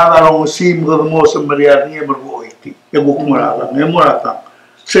ere marada long sim gomo samaria ni bergoiti e bukumara memorata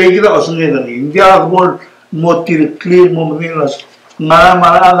segira osnge dani india bol motir clear mom nilas ngara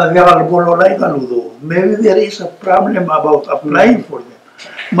marada dia bolo lai galudo maybe there is a problem about applying for them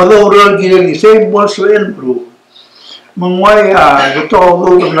maduro gireli same bol so improve mangwaya goto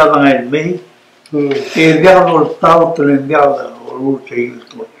do na bangai me dia tau telendiada rute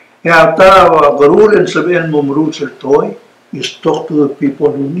itu. Ya tara garul en saben momrul sel toy is talk to the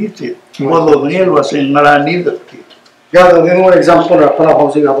people who need it. Modo venir was en ngalani dati. Ya do un example para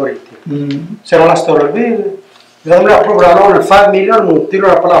housing authority. Será la story bill. Gamla programa 5 million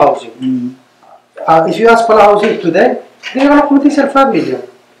tiro para housing. If you ask para housing today, they are going to sell 5 million.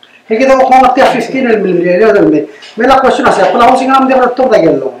 E che devo convertire a 15 milioni del me. Me la question è para housing am devo todo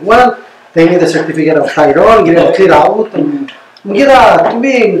daquilo. Well, they need a certificate of title, get it clear out. Gira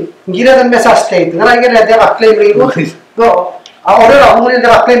the mesa state. Then I get a claim ring. So, only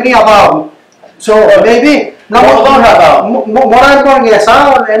the claim ring about. So maybe no more going yes,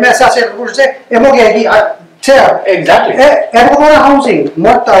 MSA said, exactly. Everyone housing,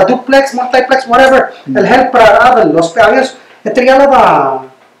 duplex, multiplex, whatever, will help other los peajes. The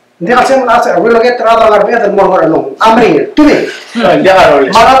trial they are saying, we'll get rather than more alone. I'm real to me.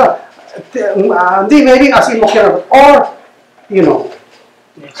 Maybe as in or you know,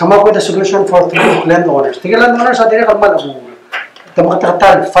 come up with a solution for 3 landowners. 3 landowners are there the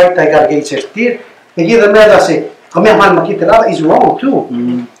Matatal fight tiger gates here. They give the matter say, come here, man, Makitara is wrong too.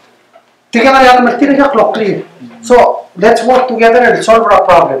 So let's work together and solve our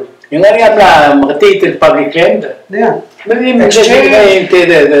problem. Yung nga na makatitil public land. Yeah. Maybe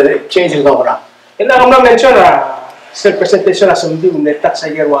exchange ito ko na. Ina ko na mention self-presentation as hindi netak sa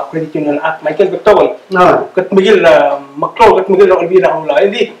yerwa credit union at Michael Gutowal. No. Kat migil maklaw kat migil na olbira ko la.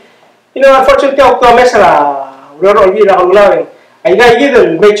 Hindi. Unfortunately ako mes na uro olbira ko la. Ay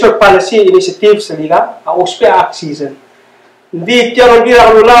gidel major policy initiative sa nila ang USP Act season. Hindi tiyan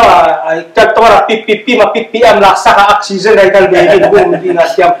olbira ko la ay tagtawara PPP ma-PPM laksa ka Act season ay dalbigin kung hindi na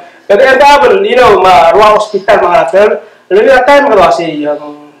tiyam. Pero endable, ruang hospital mga natal. Lalu na tayo mga kasi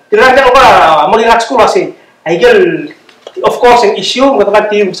tinanong ko maging at school kasi I get, of course, an issue with the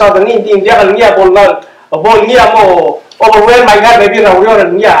team Southern India, ball niya mo overwhelm my God, maybe na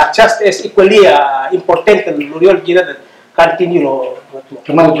Uriol niya just as equally important and Uriol gina that continue no.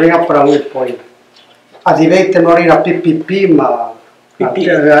 Come bring up a good point. Debate mori na PPP ma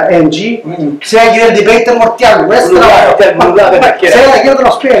NG. Saya gina debate mortial West. Saya lagi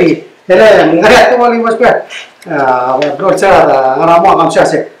terus peri. Ele nggak tahu lagi mas per.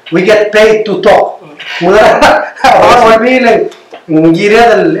 we get paid to talk.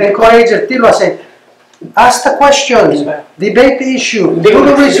 Ask the questions, debate the issue, do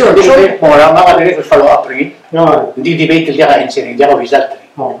the research. Follow up rin. Hindi debate dia ka insiring dia ka result.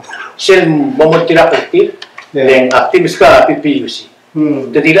 Sel momot tira perti, then activis ka PPUC.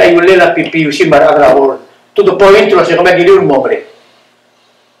 Jadi la ayun la PPUC maragra or to the point lo siya kami giliw mo bre.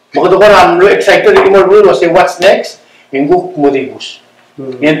 Makado ko ram lo excited ni mo lo say what's next in guk modibus.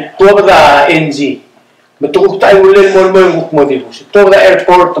 Yan to ba NG. Matukok tayo ulit mo guk modibus. To the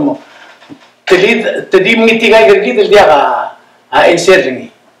airport mo. Tadi mengitigay gitu dia ka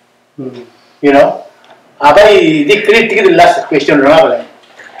insiring. You know? Abay, di kritik the last question na ba?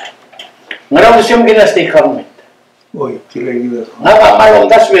 Ngaraw siyang gina state government. Oy, kila gila. Nga marong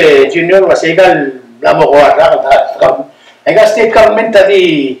daswe junior was egal lamo ko ara ka. Ega state government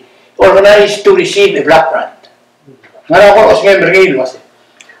tadi organized to receive the black brand. Ngaraw ko os member ngil was.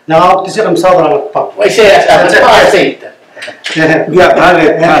 Now, this is sabra pa. Why say as I say it. Ya,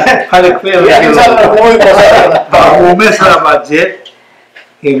 hale kwel. Ya, sabra ko Ba umesa budget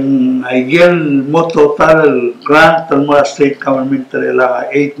in again mo total grant ng mga state government la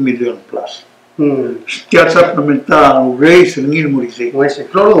 8 million plus. Setiap supplementa raise ngil mo rin.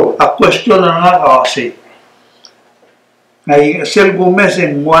 A question na nga kasi ay sel Gomez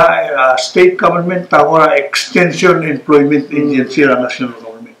in state government ta extension employment agency la national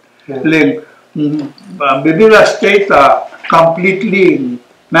government. Len bibila state completely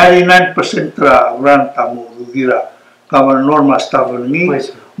 99% grant mo dira kamar norma stable ni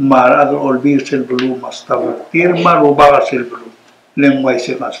mar other all be sel blue stable firma rubaga sel blue lengua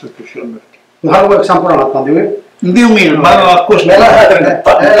ise constitution Haruo example na tandiwe hindi umil mga cost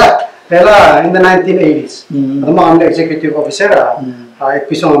ela in the 1980s ang mga executive officer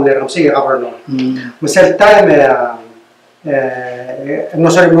episong ang leram sige governor masel time no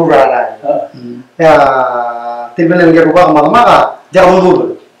sorry blue rara tibilan geruba mama dia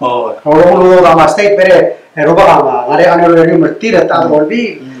ulul ulul ama state pere ruba kama ngare anu lagi mertira ta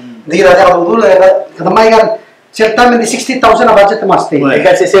olbi dira ja ulul kadamai kan certamen di 60,000 a budget maste I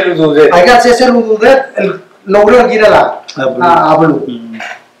got se selu that logro girala ablu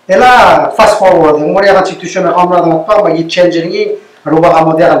ela fast forward moria constitution amra da pa magi change ni ruba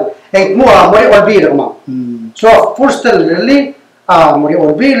kama dia en mo mori olbi rama so first really mori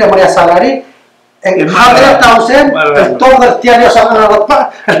olbi le moria salary en 100,000 total tiario sa ana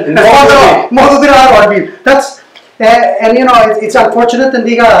pa mo dira olbi that's and you know it's unfortunate and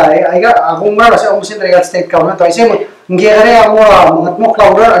diga akong mara sa umusin regal state government I say mo ngere amo mo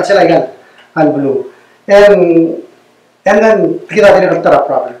clouder al sila gal al blue and then kita dire kaltara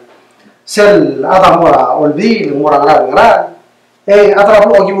problem sel ada mora olbi mora ngara atara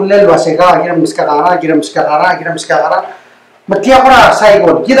blue ogi ullel wasega gira miskakara matia pora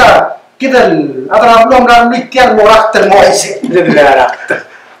saigol kita atara blue ngara litian morak ter moise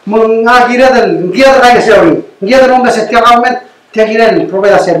mengakhiri dan dia terkait seorang dia terus setiap government dia kira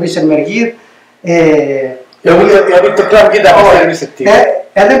provide service and mergir ya itu kan kita service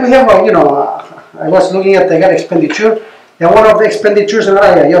and then we have you know I was looking at the expenditure and one of the expenditures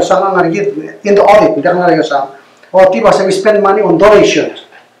adalah ya sangat mergir in the audit kita nggak ya sang tiba we spend money on donations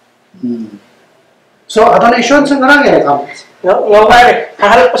so donations nggak ya kamu ngawai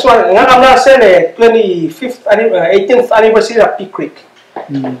hal pasal ngamla sene 18th anniversary of Peak Creek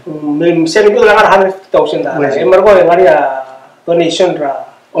saya itu lang 150,000 dah. Emergo yang ada donation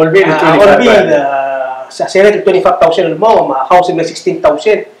ra. All be sa Senate 25,000 mo, ma House na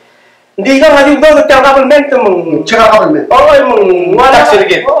 16,000. Hindi ka nga yung government mong government. Mong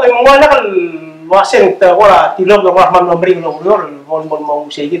wala kal wasen ta wala tilog ng rahman ng bring ng lor mon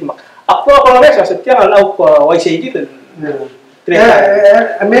sigid mak. Ako na sa tiang alaw ko why sigid.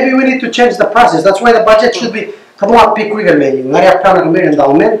 Maybe we need to change the process. That's why the budget should be kamu api kuigal lagi, ngari apa nak ambil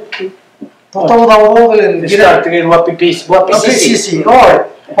endowment? Tahu start dengan PCC. Oh,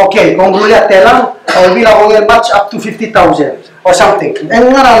 okay. Kung lihat telang, kalau bilang orang match up to 50,000 or something.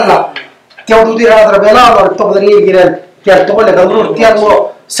 Enggak lah. Tiap tu dia ada bela, or top dari kira tiap tu boleh kalau tiap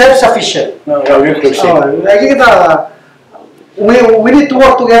mo self sufficient. Lagi kita we need to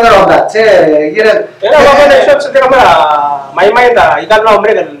work together on that. Saya kira. Apa nation sedang main dah. Ikan lah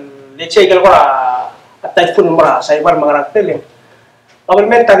mereka leceh ikan at typhoon mara sa ibar mga raktel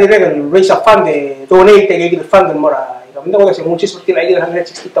government tadi regal raise a fund donate the fund mara government ko kasi muchis pertin ay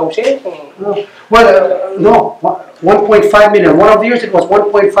 160,000 well no 1.5 million one of the years it was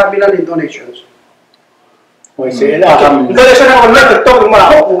 1.5 million in donations donation government to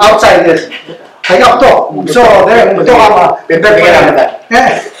mara outside this I got to so there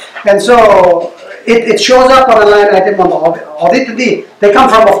and so it shows up on a line item on the audit. They come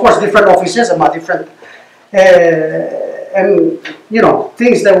from, of course, different offices and different, and you know,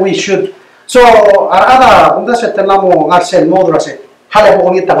 things that we should. So ada kung sa tenamo ngasel modra se hala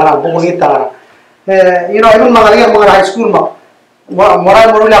bukong itang you know, even mga high school moral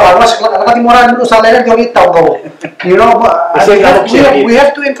you know, we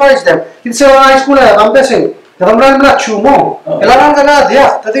have to encourage them. It's a high school I'm guessing. And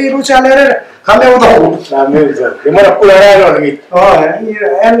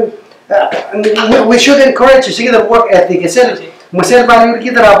we should encourage you see the work ethic.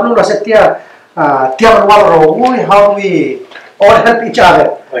 How do we all help each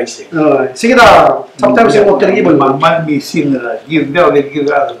other? I see. Sometimes you want to give man be seen give them they give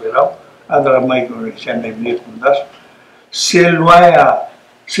other migration and live with us.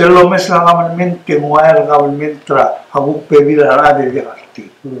 Selo mesra government ke moair government tra habu pedir harade de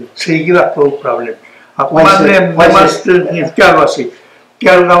hasti. Seguida pro problem. Akmane master ni kalwasi.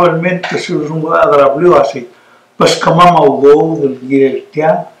 Kel government surunga adra blue asi. Pas kamama ugo del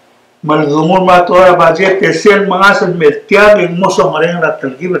giretia. Malgumur matora baje tesel mangasal metia ng moso mareng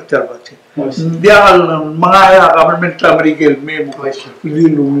ratal gibertar baje. Dia al mangaya government tra merigel me mo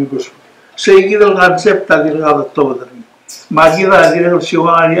lilu migos. Seguida el concept tadir gado todo. Magira dire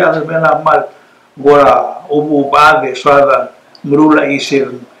siwa ari ada bena mal gora ubu bade swada mrula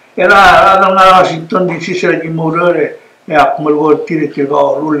isir era ada na Washington DC sera ki morore e akmal gor tire ke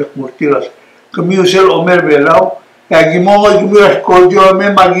go rule murtilas kamiusel omer belau e ki mo gimir ko jo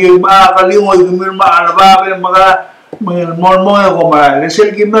me magi ma kali mo gimir ma alba be maga mo ko ma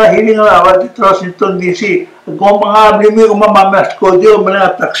lesel ki ma hiling ala Washington DC go mga blimi ko mamamas ko jo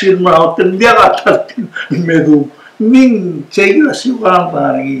mena taksir ma hotel dia ka medu Ming seguida si walang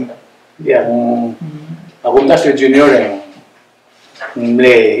panagi. Yeah. Ako na si Junior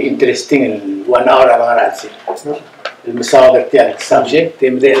mle interesting el 1 hour mga ratsi. El masawa bertian subject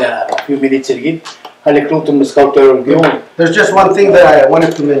temde la few minutes again. Halik lutum Kausischakl Toribiong. There's just one thing that I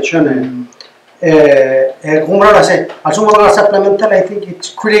wanted to mention. Kumara say, asuma supplemental. I think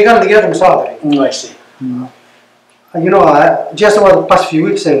it's critical to get them salary. I see. You know, just over the past few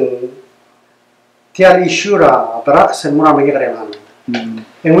weeks and. Issue and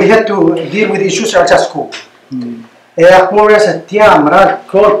we had to deal with issues such as school.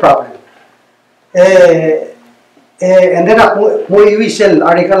 Cold problem. And then we sell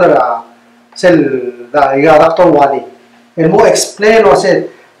article sell the Dr. Wali and more explain or said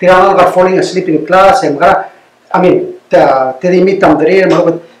Tirana got falling asleep in class and I mean the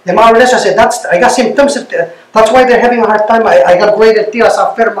more or less I said that's I got symptoms that's why they're having a hard time. I got graded tears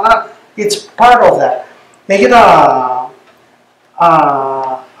after it's part of that. Make it a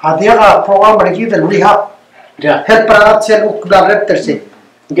program that rehab. Yeah. Help para sel ukdagretter se.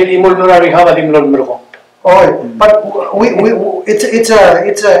 Geli mo no rehab adim lo Oh, but it's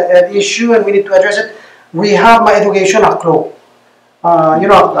an issue and we need to address it. Rehab my education aklo. You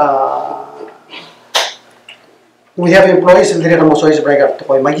know, we have employees in the Mosois breaker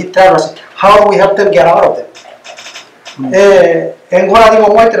to my guitar. How do we help them get out of them? And what are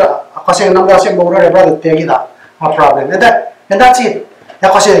the kasi number of brother a problem and that's it.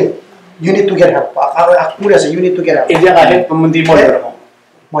 Kasi you need to get help. You need to get help. If you help, mundi mo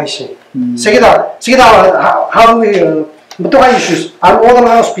I see. Sige how do we issues? I'm all in the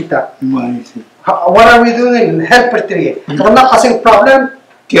hospital. What are we doing? Help it. Karena kasi problem.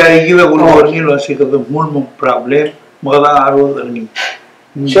 Kaya iba ko nilo kasi kada mulmong problem magaraaro ni.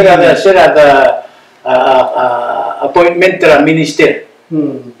 Sira the appointment to minister.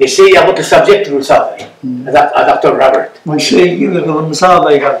 You see, I put the subject to salary. Dr. Robert. I say, you know, the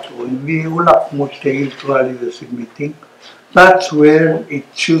salary got to be ulap much meeting. That's where it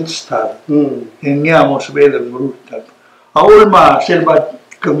should start. And yeah, most better brutal. All my selva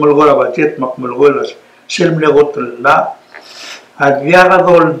Kamalgora budget, Macmalgolas, Selmlegotla, at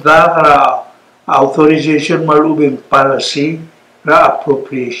Viagadol Dagra authorization malubing policy, ra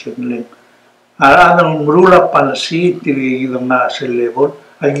appropriation link. Aranang mrula policy tiri yung nasa level.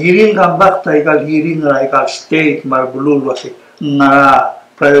 Ang hiring ang bakta ikal hiring na ikal state marbulul wasi nga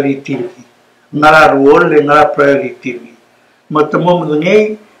priority. Nga role nga priority. Matamo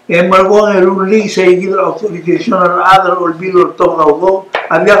ngay margong ruling sa igil authorization or other or bill or to go.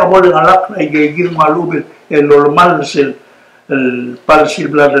 Abya ka boleh ngalak na igil malubil normal sel policy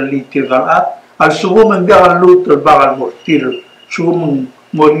bladality kan al sugo man biya luto bakal mortil sugo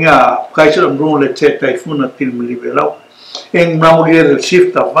Monya kaisa amrung lecet typhoon at tilmilibelaw. Eng namugir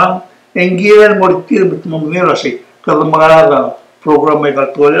shift abang, eng giran mortir bitmumira si kada mga program may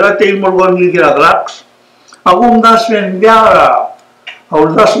kaltual. Ate morgon ligira relax. Ako naswen biara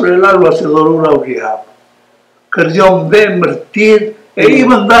Ahora sobre la lo hace dorura uriha. Kerjom be mertir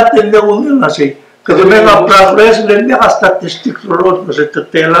even that in the woman así. Que venga progress le dia statistics rolot no se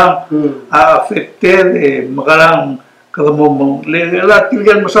tetela afecte de magalang kada mo le la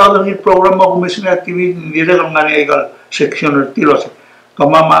tilgan masada ni programa commission activity dire ngani egal section tilos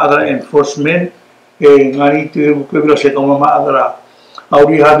kamama ada enforcement ngani tu ko se kamama ada au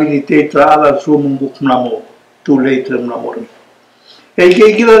rehabilitate ala sumung namo too late namo e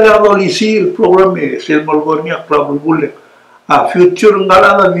que kira da polisi il programa se molgornia probable a future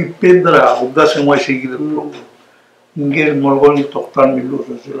ngala vi pendra uda se mo seguir el programa ngel molgoni toktan milu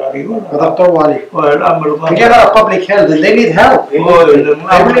se la rigo Dr. Wali. well Get out of public health. They need help. They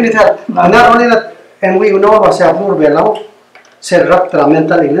really need help. And not only that, and we know about Haruo Wilter, cerebral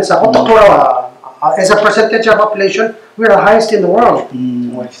mental illness. As a percentage of population, we're the highest in the world.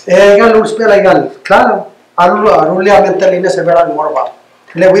 Claro, Haruo mental illness is very more about.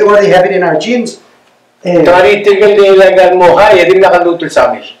 We already have it in our genes. Exactly.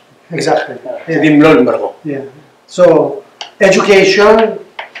 Yeah. So, education,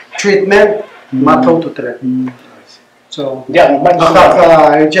 treatment, matro to train. So,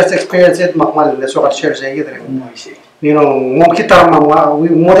 I just experienced it. Makmal, so I share say it. You know, we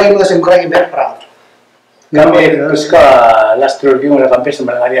more than the same kind of proud. Last review of the Kambes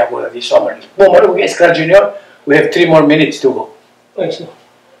Kesolei this summer. Well, Junior, we have 3 more minutes to go.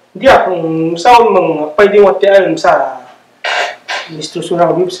 Dia kung saan mga pwedeng watian sa Mr.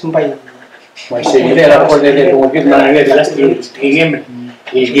 Surangel Whipps Jr. May sige la por de lumagit na nga de last game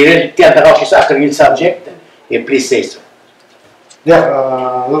il ti ata Kausischakl il subject e please say so. Dia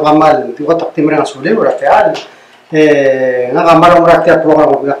ngamal ti watak timra sule ora teal ngamal ora teal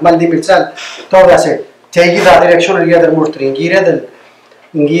program ngamal di milsal toda se tegi da direction il del mostri ingire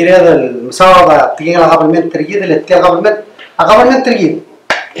del musawada ti la government tergi del ti government tergi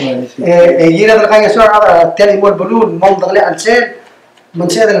ingire del kaya sura teli mol bulun mom dagle alsel من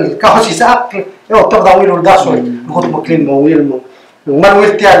سيد الكاوسيشاكل يو تبدا ويل وداسو نخط مكلين مويل ما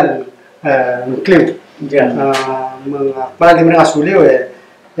ويل تيال كليم من ما دي من اسولي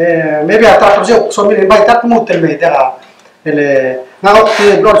ميبي اتاكم زي سومي باي تاك موت الميدا اللي ناخد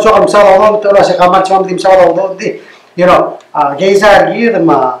بلور سو ام ساو ترى سي كمان سوام دي مساو دي يو نو جيزار جيد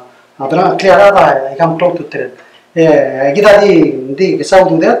ما ادرا كلير هذا كم كلوز تو تريد كده دي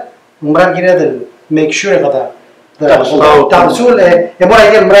ساو ده مران كده ميك شور كده Tamsul mora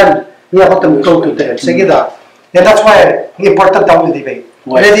yan mran niya ko tumko to tere segida and that's why important down the debate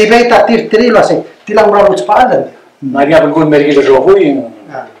the debate atir trilo ase tilang mra utspalan Maria bulgul mergi do johui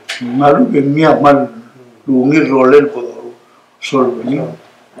malu mia mal lungir rolen podo solveni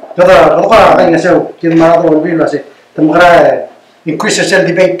kada roka kaya seo kin mara do bilo ase tamgra increase the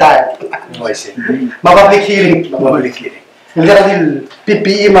debate time Moise public hearing ngara dil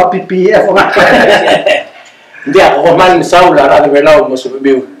PPE ma PPF o Dia ako man saula ra de velaw mo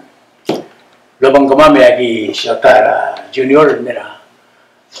subiu. Lobang kamame agi Shotara Junior mera.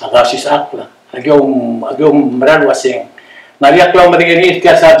 Kausischakl. Agom meran wasing. Nariak law madingin it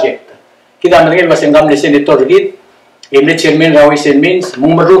subject. Kita madingin wasing gamle senator git. Imle chairman rawisen means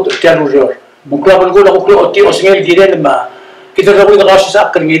mung marut tiarujor. Mung klabon ko ko oti osngel giren ma. Kita rawi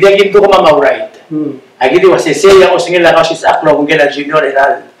Kausischakl ngi dia ginto ko mamaurait. Agi di wasese ya osngel Kausischakl mung gela Junior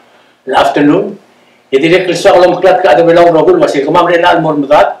elal. Afternoon Jadi dia kerja kalau muklat ke ada belau rogul masih kemarin al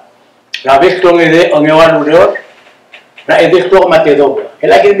mormudat, rabik tuang ini ongewan udah, nah itu tuang mati do.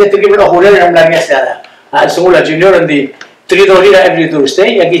 Lagi dia terkini belau hulen yang lagi ada. Semula Junior nanti 3 doli every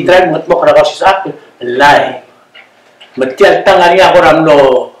Thursday, yang kita try muk Kausischakl lai. Matial tangannya aku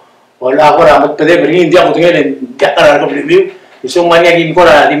ramlo, wala aku ramut pede beri dia aku tengah dia kan aku review. Semuanya gini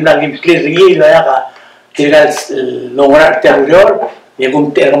kora dimlang gini clear lagi lah ya kak. Tinggal longgar terjor, yang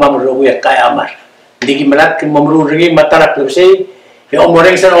kumter kemana rogu ya kaya amar. Digi melat ke memru ringi matarak lebih ya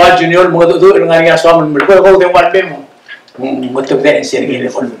omoreng sana wal Junior mengatuk tu dengan yang suami mereka kau tengok bem mengatuk deh sering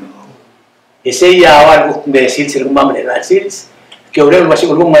telefon ese ya awal buk de sils rumah mereka sils ke orang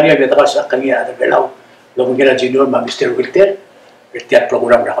masih ulung mania dia tak usah kami ada belau lo mungkin Junior Mr. Wilter setiap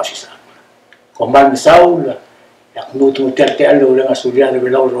program dah kasih sah kombal misal ya nutu tertel lo orang asulia ada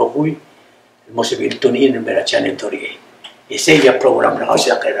belau rogui masih biltunin beraca nentori ese ya program dah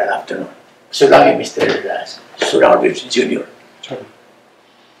kasih kerana afternoon Surangel Mr. Surangel Whipps Jr.